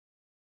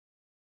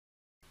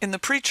In the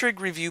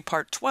PreTrig review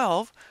part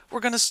 12,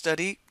 we're going to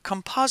study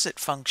composite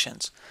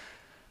functions.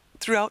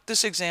 Throughout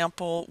this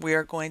example, we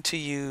are going to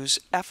use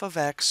f of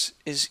x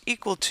is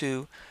equal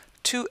to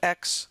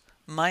 2x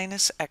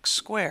minus x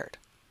squared.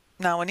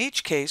 Now in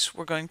each case,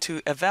 we're going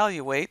to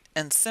evaluate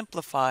and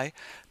simplify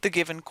the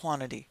given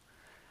quantity.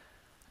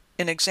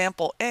 In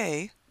example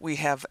A, we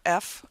have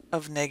f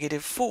of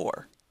negative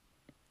 4.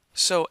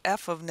 So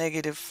f of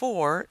negative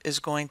 4 is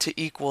going to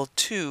equal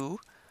 2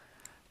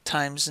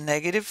 times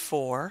negative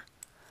 4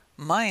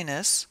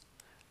 minus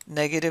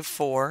negative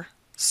 4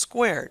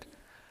 squared.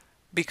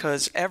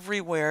 Because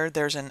everywhere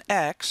there's an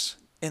x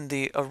in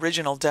the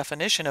original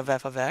definition of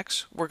f of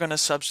x, we're going to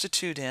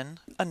substitute in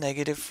a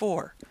negative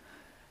 4.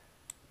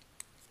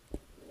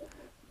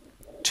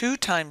 2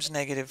 times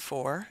negative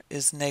 4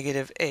 is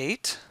negative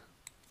 8,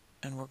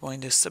 and we're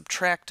going to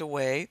subtract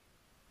away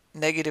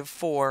negative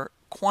 4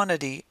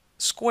 quantity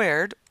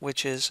squared,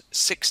 which is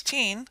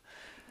 16,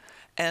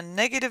 and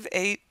negative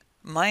 8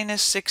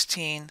 minus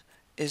 16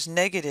 is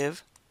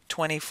negative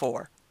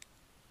 24.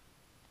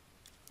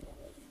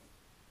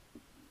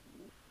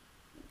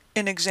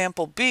 In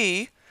example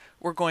B,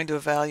 we're going to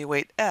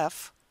evaluate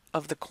f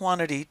of the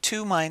quantity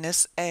 2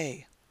 minus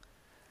a.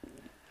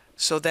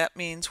 So that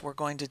means we're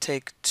going to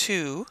take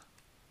 2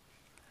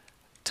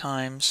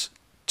 times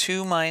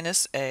 2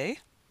 minus a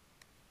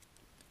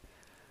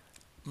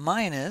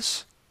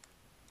minus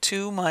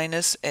 2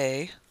 minus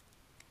a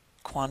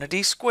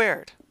quantity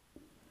squared.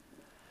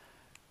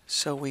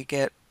 So we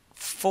get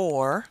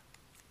 4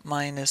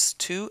 minus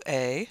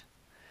 2a,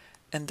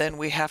 and then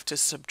we have to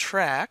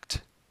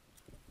subtract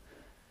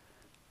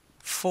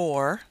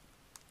 4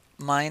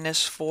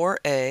 minus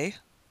 4a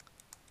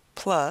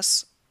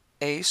plus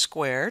a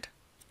squared.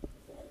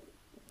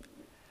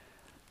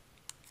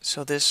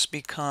 So this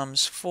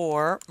becomes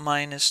 4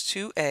 minus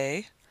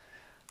 2a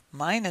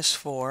minus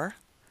 4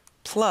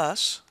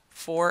 plus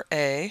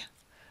 4a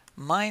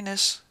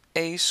minus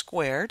a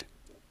squared.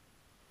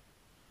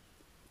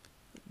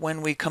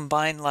 When we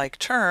combine like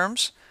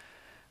terms,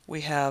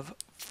 we have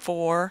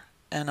 4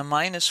 and a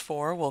minus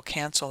 4 will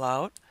cancel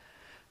out.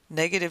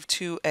 Negative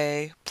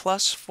 2a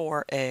plus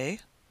 4a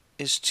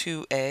is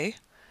 2a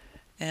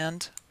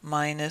and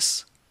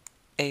minus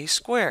a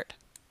squared.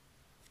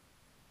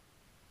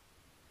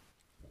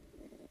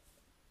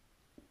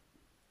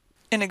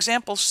 In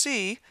example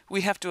C,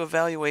 we have to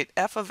evaluate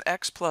f of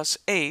x plus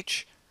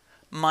h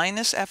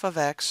minus f of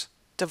x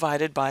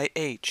divided by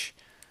h.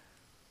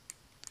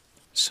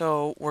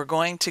 So we're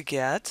going to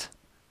get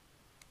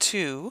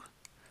 2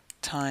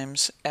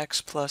 times x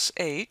plus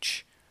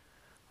h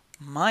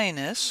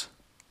minus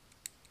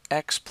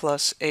x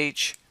plus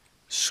h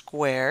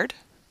squared,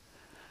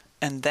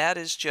 and that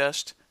is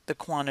just the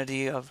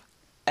quantity of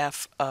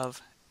f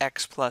of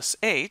x plus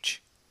h.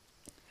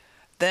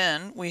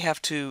 Then we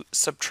have to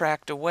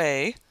subtract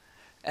away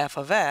f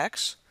of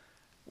x,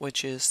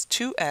 which is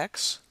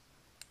 2x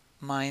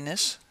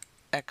minus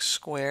x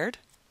squared,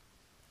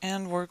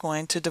 and we're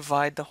going to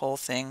divide the whole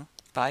thing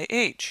by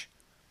h.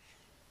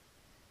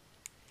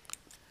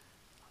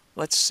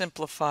 Let's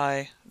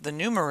simplify the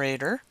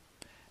numerator,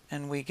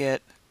 and we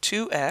get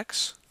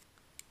 2x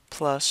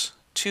plus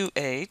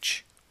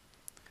 2h.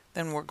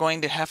 Then we're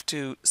going to have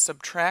to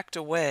subtract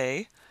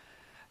away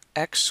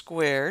x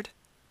squared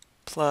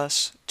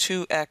plus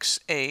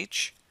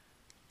 2xh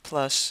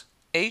plus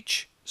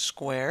h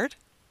squared.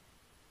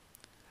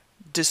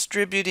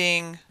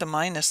 Distributing the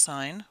minus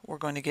sign, we're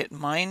going to get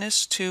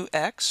minus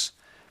 2x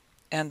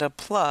and a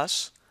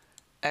plus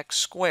x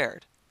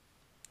squared.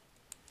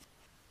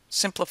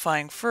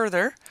 Simplifying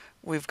further,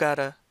 we've got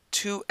a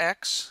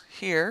 2x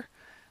here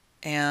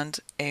and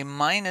a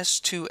minus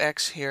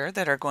 2x here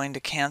that are going to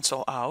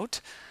cancel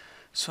out.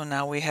 So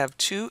now we have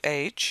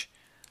 2h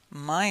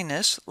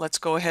minus, let's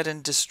go ahead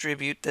and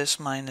distribute this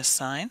minus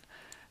sign,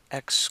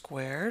 x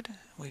squared.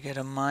 We get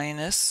a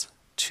minus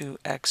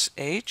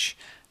 2xh.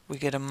 We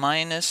get a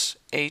minus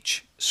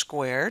h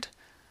squared.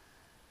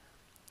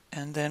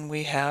 And then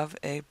we have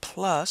a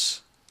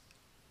plus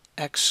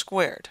x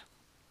squared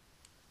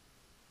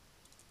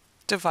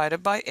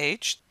divided by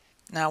h.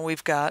 Now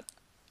we've got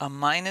a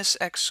minus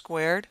x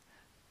squared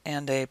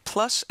and a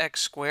plus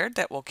x squared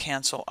that will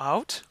cancel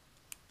out.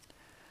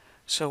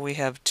 So we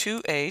have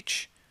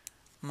 2h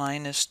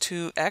minus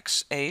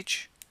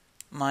 2xh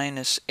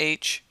minus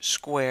h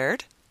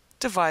squared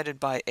divided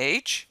by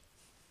h.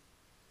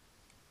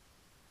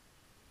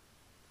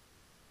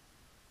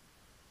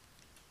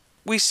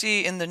 We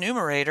see in the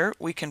numerator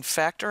we can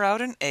factor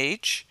out an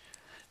h,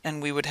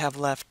 and we would have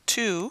left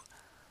 2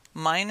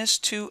 minus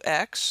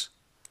 2x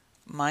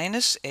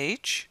minus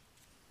h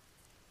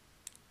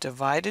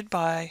divided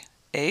by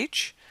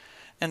h.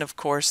 And of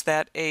course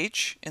that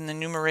h in the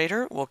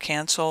numerator will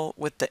cancel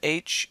with the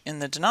h in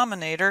the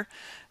denominator,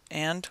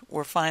 and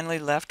we're finally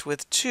left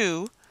with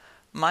 2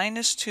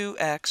 minus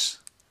 2x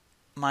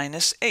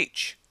minus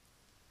h.